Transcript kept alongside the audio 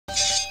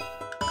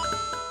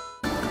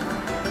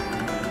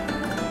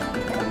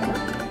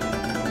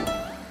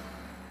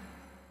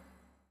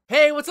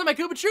Hey, what's up, my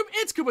Koopa Troop?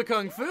 It's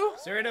KoopaKungFu.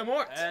 Sorry, no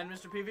more. And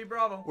Mr. PV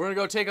Bravo. We're gonna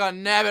go take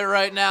on Nabbit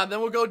right now.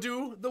 Then we'll go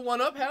do the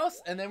one-up house,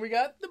 and then we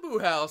got the Boo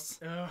house.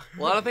 A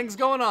lot of things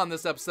going on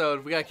this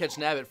episode. We gotta catch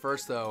Nabbit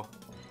first, though.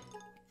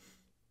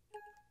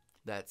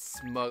 That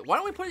smug. Why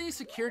don't we put any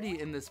security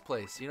in this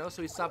place? You know,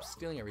 so he stops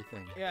stealing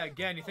everything. Yeah,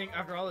 again, you think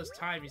after all this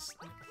time, he's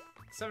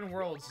 7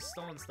 worlds, he's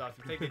stolen stuff.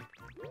 You think he'd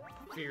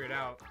figure it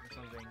out or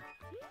something.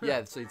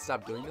 Yeah, so he'd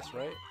stop doing this,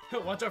 right?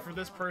 Watch out for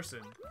this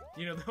person.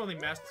 You know, the only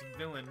masked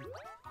villain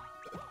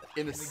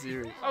in the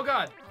series. Oh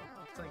god!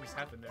 Something just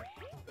happened there.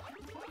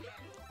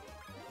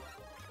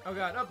 Oh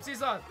god! Oh,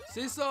 seesaw!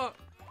 Seesaw!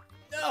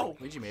 No!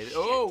 Luigi made it.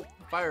 Oh!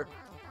 Fire!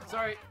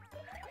 Sorry.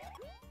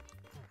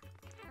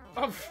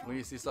 Oh! We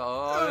need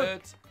seesaw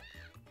it.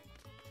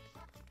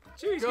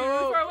 Jeez, you're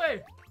really far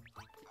away.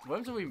 What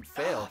happens if we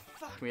fail?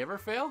 Can we ever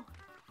fail?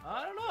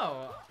 I don't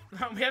know.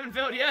 We haven't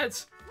failed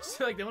yet. It's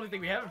like the only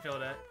thing we haven't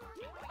failed at.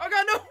 Oh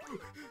god, no!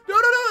 No,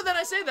 no, no! Then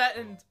I say that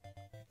and...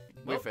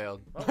 We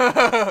failed.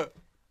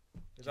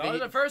 It's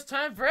always the first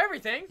time for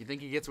everything. You think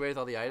he gets away with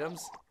all the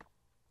items?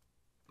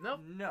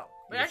 Nope. No.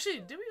 Wait, actually,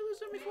 did we lose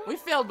them before? We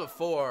failed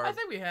before. I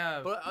think we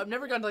have. But I've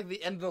never gotten to like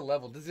the end of the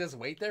level. Does he just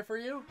wait there for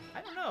you?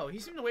 I don't know. He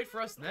seemed to wait for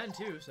us then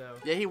too, so.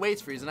 Yeah, he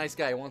waits for you. He's a nice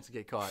guy. He wants to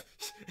get caught.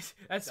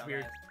 That's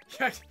weird.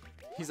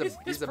 His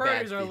bad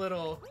thief. are a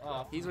little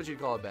off. He's what you'd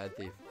call a bad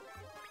thief.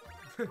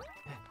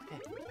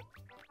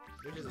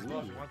 Yoshis as well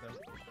if you want them.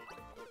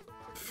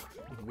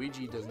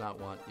 Luigi does not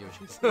want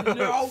Yoshi's.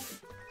 No!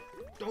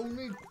 Don't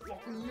need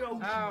fucking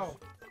Yoshi. Ow!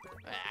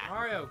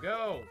 Mario,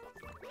 go!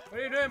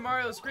 What are you doing,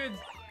 Mario? The screen.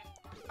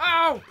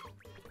 Ow!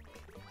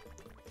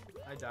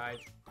 I died.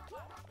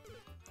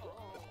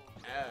 Oh.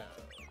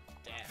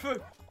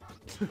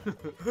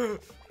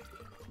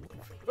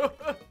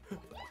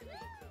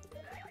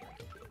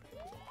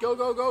 Go,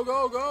 go, go,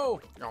 go, go!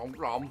 Nom,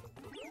 nom. Need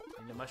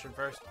the mushroom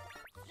first.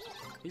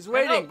 He's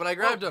waiting, but I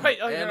grabbed him. Wait,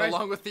 and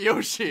along with the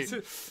Yoshi.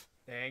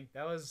 Dang,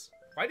 that was...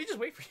 Why'd he just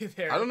wait for you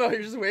there? I don't know, he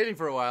was just waiting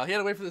for a while. He had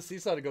to wait for the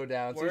seesaw to go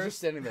down, so he was just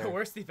standing there.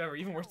 Worst thief ever,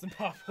 even worse than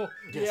Popple.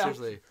 Yeah,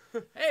 seriously.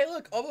 Hey,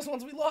 look, all those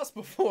ones we lost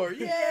before.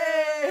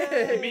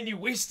 Yay! I mean, you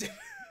wasted.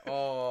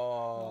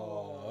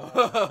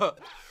 Oh.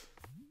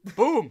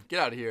 Boom! Get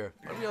out of here.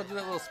 Why don't y'all do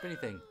that little spinny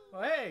thing?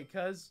 Oh, hey,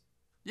 cuz.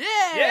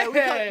 Yeah! We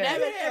got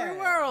Nabbit every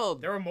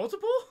world! There were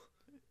multiple?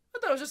 I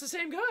thought it was just the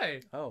same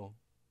guy. Oh.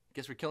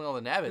 Guess we're killing all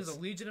the Nabbits. There's a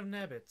legion of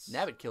Nabbits.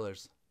 Nabbit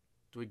killers.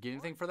 Do we get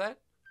anything for that?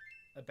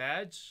 A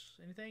badge?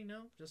 Anything?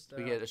 No? Just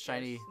we get a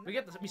shiny...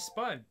 We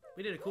spun.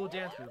 We did a cool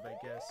dance move, I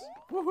guess.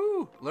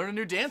 Woohoo! Learn a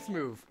new dance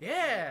move.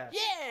 Yeah!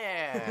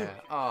 Yeah!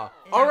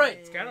 Alright,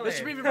 It's kinda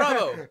Mr. lame. BB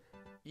Bravo.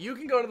 You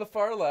can go to the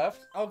far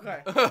left.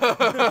 Okay.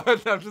 No,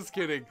 I'm just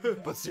kidding.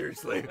 But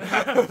seriously.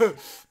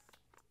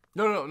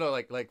 No,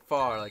 like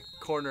far, like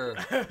corner,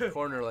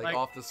 like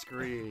off the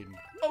screen.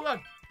 Oh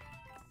god!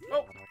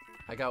 Oh!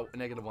 I got a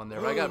 -1 there,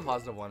 but I got a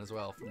 +1 as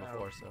well from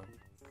before, so.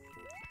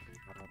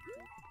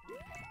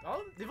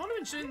 They've only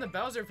been shooting the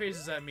Bowser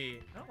faces at me.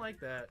 I don't like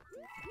that.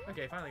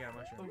 Okay, finally got a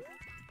mushroom.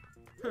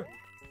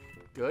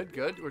 Good,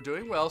 good. We're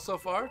doing well so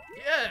far.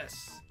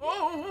 Yes!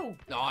 Oh!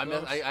 No,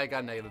 I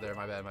got a negative there.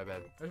 My bad, my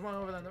bad. There's one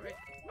over there on the right.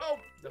 Oh!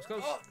 That was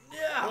close. Oh,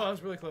 yeah! Oh, that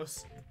was really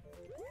close.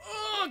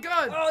 Oh,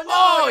 God! Oh, no!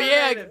 Oh,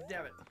 yeah!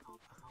 Damn it.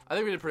 I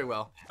think we did pretty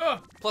well. Oh.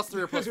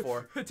 +3 or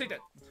 +4. Take that.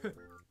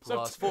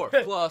 +4.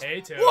 Plus.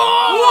 Hey, two.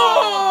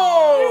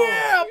 Whoa!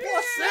 Yeah,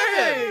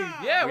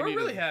 +7! Yeah, We we're needed-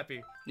 really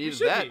happy. Needed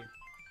should that. be.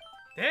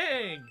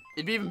 Dang.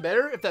 It'd be even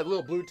better if that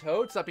little blue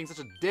toad stopped being such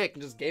a dick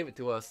and just gave it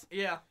to us.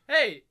 Yeah.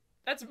 Hey,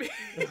 that's me.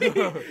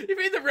 You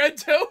mean the red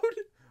toad?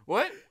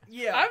 What?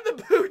 Yeah. I'm the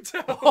blue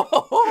toad.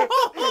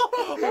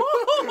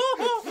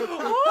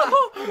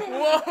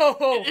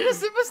 Whoa.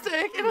 Innocent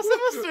mistake.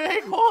 Innocent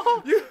mistake.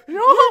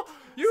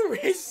 You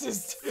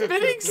racist.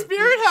 Spinning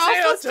Spirit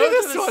House. Let's do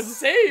this one.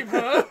 Save,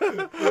 huh?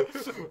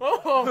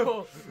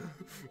 Oh.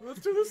 Let's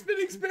do the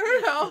Spinning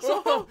Spirit House.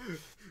 Oh.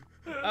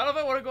 I don't know if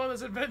I want to go on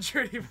this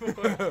adventure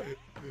anymore.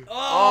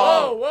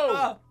 Oh.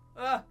 Whoa.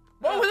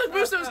 Whoa, where the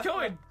booster was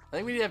going? I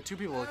think we need to have 2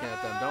 people looking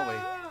at them, don't we?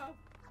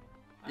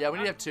 Yeah, we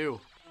need to have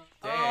 2.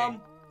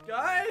 Dang.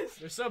 Guys.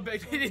 They're so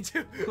big, they need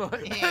to.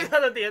 I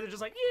thought at the end, they're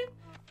just like, yeah,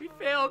 we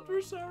failed,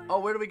 we're sorry. Oh,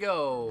 where do we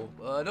go?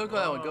 Don't go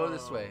that one. Go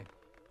this way.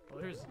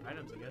 Well, here's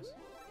items, I guess.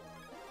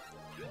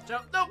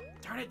 Jump. No,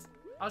 darn it.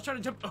 I was trying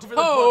to jump over the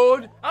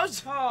Toad. I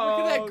was. Look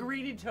at that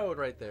greedy toad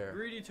right there.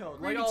 Greedy toad.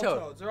 Greedy like all toad.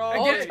 toads. They're all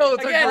All greedy.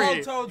 toads are Again,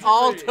 greedy. all toads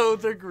are greedy.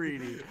 Toads are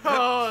greedy.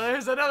 Oh,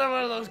 there's another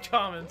one of those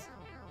comments.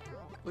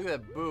 Look at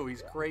that Boo.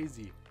 He's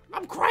crazy.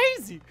 I'm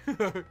crazy.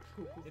 You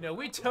know,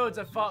 we toads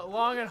have fought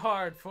long and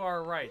hard for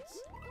our rights.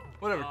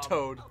 Whatever,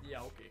 Toad. Yeah,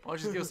 okay. Why don't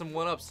you just give us some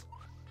 1-ups?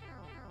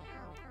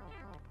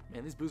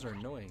 Man, these Boos are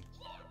annoying.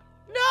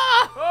 No!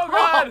 Oh,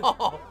 God!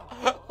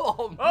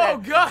 Oh, man. Oh,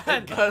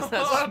 God! Because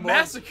that's what a smart.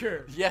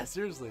 massacre! Yeah,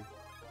 seriously.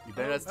 You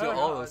better not steal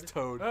all those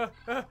Toad.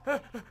 Hey.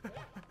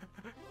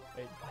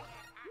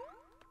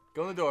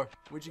 Go in the door.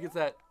 Luigi gets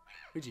that.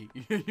 Luigi,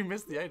 you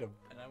missed the item.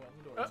 And I went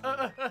in the door.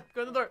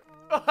 Go in the door.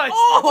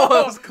 Oh,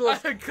 that was close.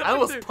 I I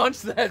almost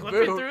punched that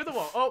Clipping Boo. through the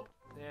wall. Oh,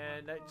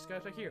 and I This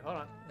guy's back here. Hold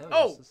on.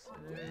 Oh!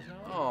 There's no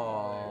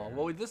Oh, there.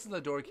 well, this is the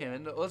door we came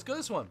in. Let's go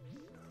this one.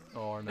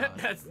 Or not.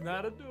 That's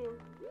not a door.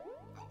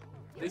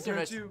 At least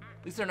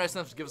they're nice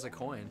enough to give us a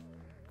coin.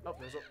 Oh,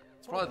 there's a.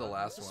 It's probably the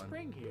last there's a one.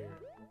 spring here.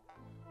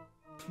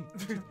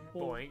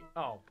 Boing.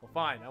 Oh, well,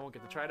 fine. I won't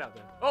get to try it out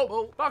then.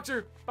 Oh,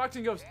 boxer!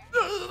 Boxing ghost.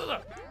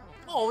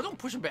 Oh, don't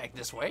push him back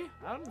this way.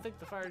 I don't think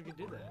the fire could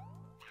do that.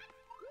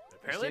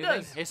 Apparently it See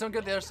anything? does. Hey, someone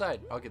get the other side.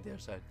 I'll get the other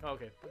side. Oh,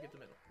 okay, I'll get the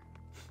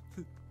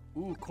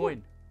middle. Ooh,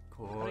 coin.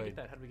 How do we get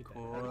that? How do we get that?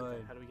 How do we get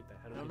that? How do we get that?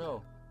 How do I we don't get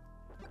know.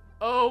 that?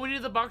 Oh, we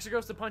need the boxer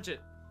ghost to punch it.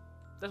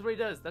 That's what he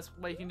does. That's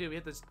what you can do. We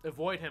have to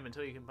avoid him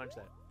until you can punch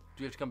that.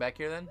 Do you have to come back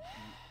here then?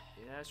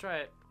 Yeah, let's try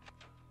it.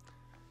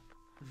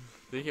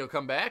 Think he'll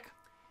come back?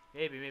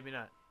 Maybe, maybe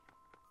not.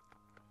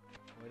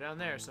 We're down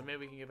there, so maybe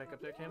we can get back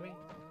up there, can we?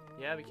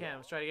 Yeah, we can.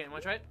 Let's try it again.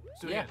 Want to try it? Let's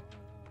do it Yeah. again.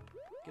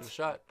 Give it a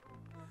shot.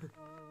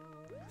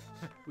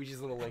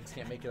 Ouija's little legs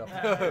can't make it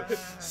up.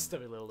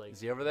 Stubby little legs.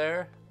 Is he over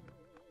there?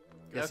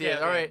 Yes, he Okay, is.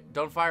 okay. All right,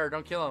 don't fire.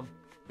 Don't kill him.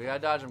 We gotta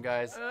dodge him,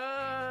 guys.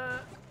 Oh.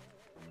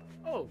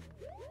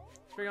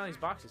 Let's bring on these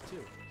boxes,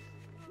 too.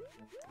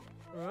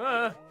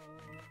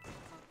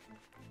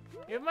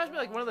 It reminds me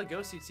of like one of the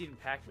ghosts you'd seen in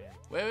Pac-Man.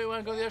 Wait, we want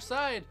to go to the other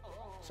side.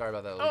 Sorry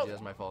about that, Oh. Luigi.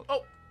 That's my fault.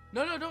 Oh.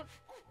 No, no, don't.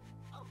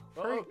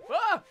 Oh.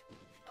 Ah!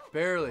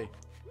 Barely.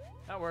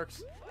 That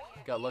works.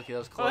 Got lucky. That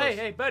was Oh, close. hey,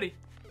 hey, buddy.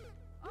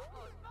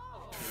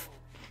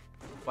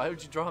 Why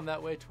would you draw him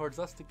that way towards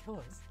us to kill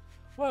us?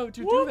 Why would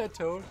you Whoop. do that,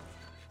 Toad?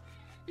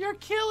 You're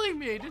killing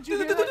me. Did you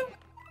hear that?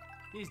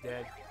 He's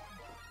dead.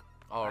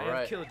 All I right.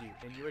 have killed you,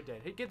 and you are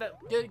dead. Hey, get that.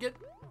 Get.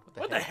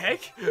 What the heck?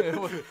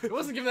 It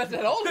wasn't giving that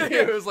to all of you.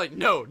 It was like,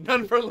 no,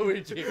 none for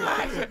Luigi.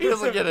 He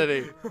doesn't get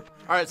any. All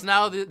right, so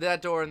now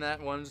that door and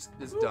that one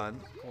is done.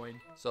 Coin.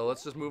 So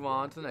let's just move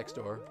on to the next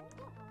door.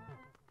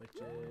 Which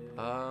is...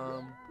 I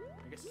I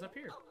guess it's up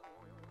here.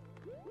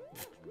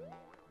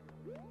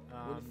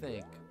 what do you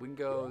think? We can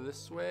go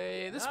this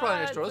way. This is probably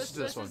next door. Let's do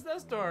this one. This is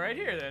this door right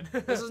here,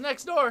 then. This is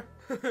next door.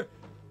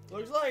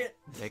 Looks like it.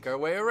 Make our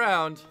way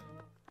around.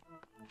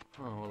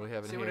 Oh, what do we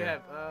have in See here? what we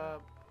have.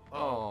 Oh.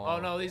 Oh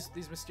no, these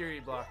mystery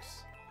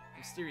blocks.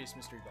 Mysterious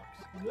mystery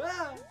blocks.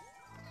 Ah.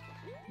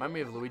 Remind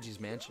me of Luigi's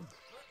Mansion.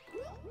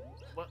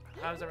 What?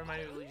 How does that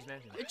remind you of Luigi's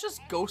Mansion? It's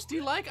just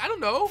ghosty-like. I don't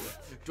know.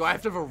 Do I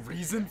have to have a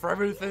reason for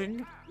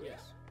everything? Yes.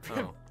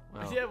 Oh,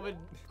 well. Yeah, but.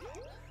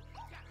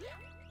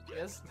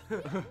 Yes. Ooh,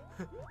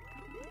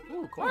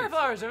 Fire coins.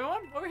 flowers,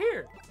 everyone! Over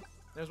here!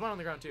 There's one on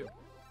the ground, too.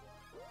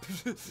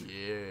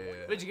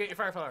 Yeah. Where'd you get your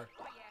fire flower?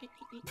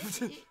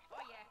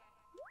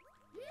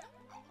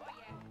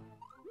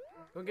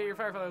 Go get your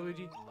fire flower,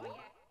 Luigi.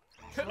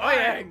 Oh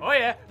yeah! Oh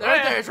yeah!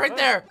 Right there, it's right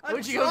there. I'm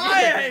Luigi, go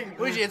get it. trying.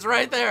 Luigi, it's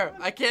right there.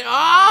 I can't.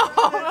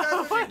 Oh!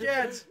 That's what you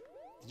get.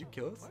 Did you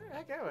kill us? Where the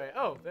heck are we?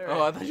 Oh, there.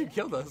 Oh, I thought you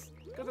killed us.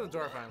 Go to the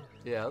door, finally.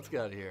 Yeah, let's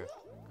get out of here.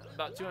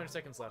 About 200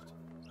 seconds left.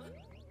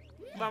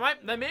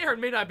 That may or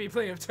may not be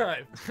plenty of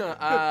time. With This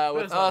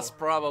us, level.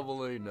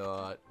 probably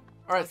not.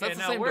 All right, so Okay, that's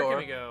now the same where door. can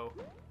we go?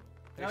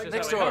 Now It's just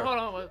next that way. door. Oh, hold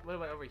on. What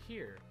about over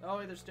here? Oh,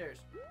 wait, there's stairs.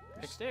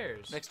 There's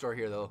stairs. Next door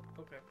here, though.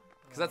 Okay.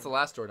 Because that's the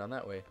last door down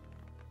that way.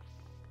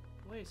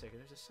 Wait a second.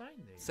 There's a sign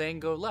there. Saying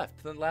go left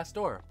to the last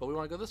door, but we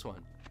want to go this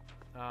one.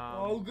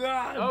 Oh,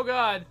 God. Oh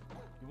God.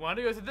 You want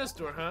to go through this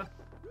door, huh?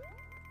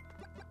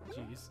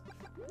 Jeez.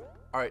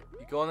 All right,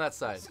 you go on that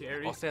side.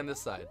 Scary. I'll stay on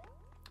this side.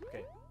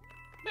 Okay.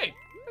 Hey,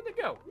 where'd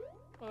they go?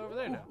 Oh, over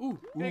there now. Ooh,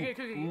 Can I ooh, get a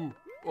cookie? ooh.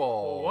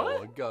 Oh,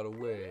 What? it got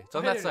away. It's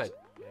on Okay, that there it side.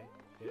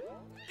 is. Okay.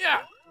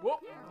 Yeah. Whoa.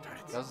 Darn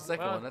it. That was the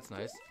second Well, one. That's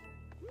nice.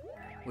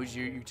 Was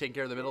you taking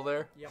care of the middle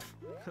there? Yep.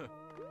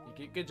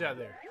 Good job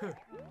there.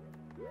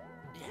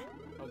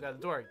 Oh God,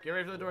 the door. Get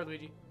ready for the door,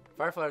 Luigi.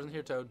 Fireflies in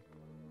here, Toad.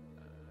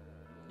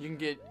 You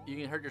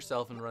can hurt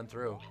yourself and run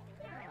through.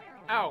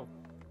 Ow.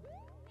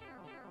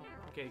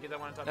 Okay, get that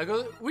one on top. Now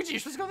go, Luigi. You're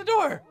supposed to go to the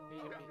door.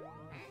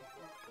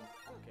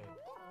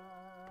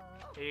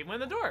 Okay. He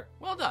went in the door.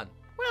 Well done.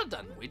 Well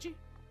done, Luigi.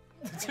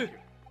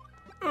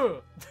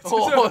 Ugh.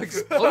 Oh,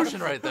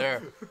 explosion right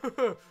there.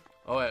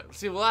 Oh wait,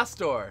 see the last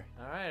door.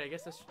 All right, I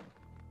guess that's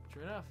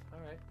true enough. All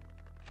right.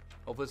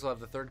 Hopefully this will have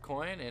the third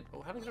coin. And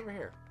oh, how did it get over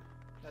here?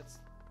 That's.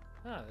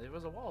 Huh, there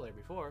was a wall there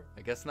before.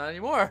 I guess not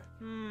anymore.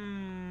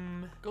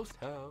 Ghost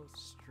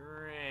house.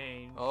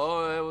 Strange.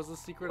 Oh, it was a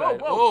secret Whoa, item.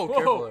 whoa, Oh, whoa.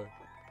 careful there.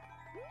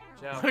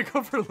 Ciao. I'm gonna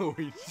go for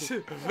Luigi.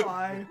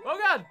 Why? Oh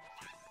God!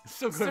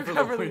 Still Still going for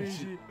cover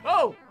Luigi.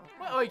 Oh!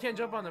 What? Oh, you can't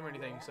jump on them or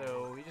anything,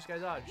 so you just gotta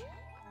dodge.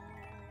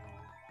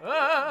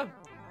 Ah!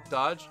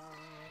 Dodge.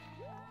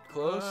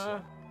 Close.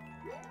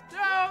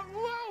 Ah,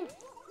 whoa!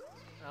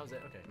 That was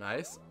it. Okay.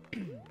 Nice.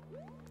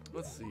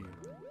 Let's see.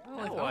 I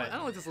Now don't, what? like, I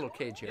don't like this little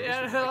cage here.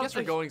 Yeah, I guess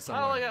we're going I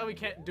somewhere. don't like how we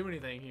can't do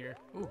anything here.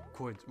 Ooh,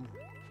 coins. Ooh.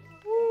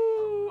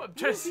 Woo! I'm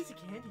trying to. Piece of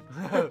candy.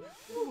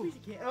 Ooh, piece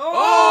of candy.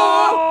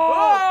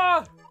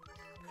 Oh!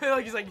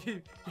 Like he's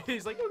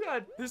like, oh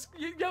God, this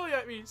you're yelling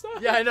at me.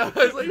 Stop. Yeah, I know.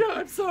 I was like, no,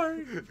 I'm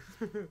sorry.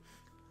 All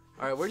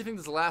right, where do you think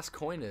this last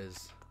coin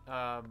is?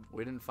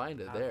 We didn't find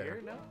it Out there.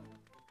 Here? No.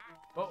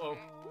 Uh oh.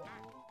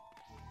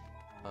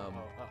 Um,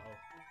 Uh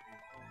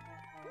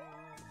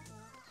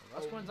oh.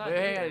 Last one's not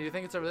Hey, here. do you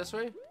think it's over this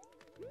way?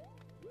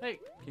 Hey.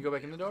 Can you go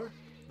back in the door?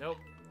 Nope.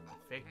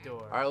 Fake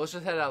door. All right, let's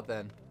just head out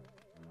then.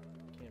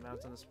 Came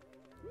out on this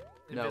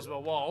No.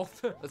 invisible wall.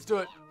 Let's do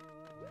it.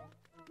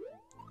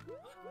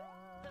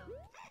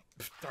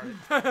 Darn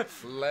it.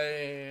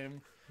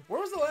 Lame. Where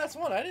was the last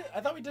one? I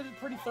thought we did it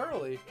pretty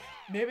thoroughly.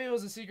 Maybe it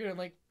was a secret in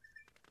like.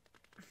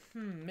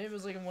 Maybe it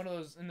was like in one of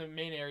those in the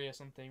main area or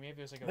something. Maybe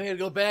it was like We had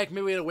to go back.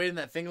 Maybe we had to wait in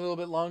that thing a little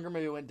bit longer.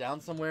 Maybe it went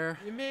down somewhere.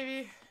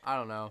 Maybe. I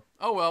don't know.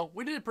 Oh well,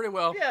 we did it pretty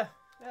well. Yeah.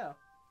 Yeah.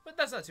 But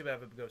that's not too bad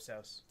of a ghost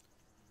house.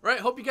 Right.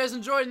 Hope you guys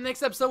enjoyed.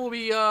 Next episode we'll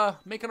be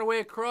making our way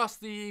across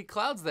the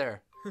clouds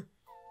there.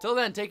 Till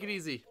then, take it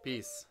easy.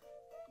 Peace.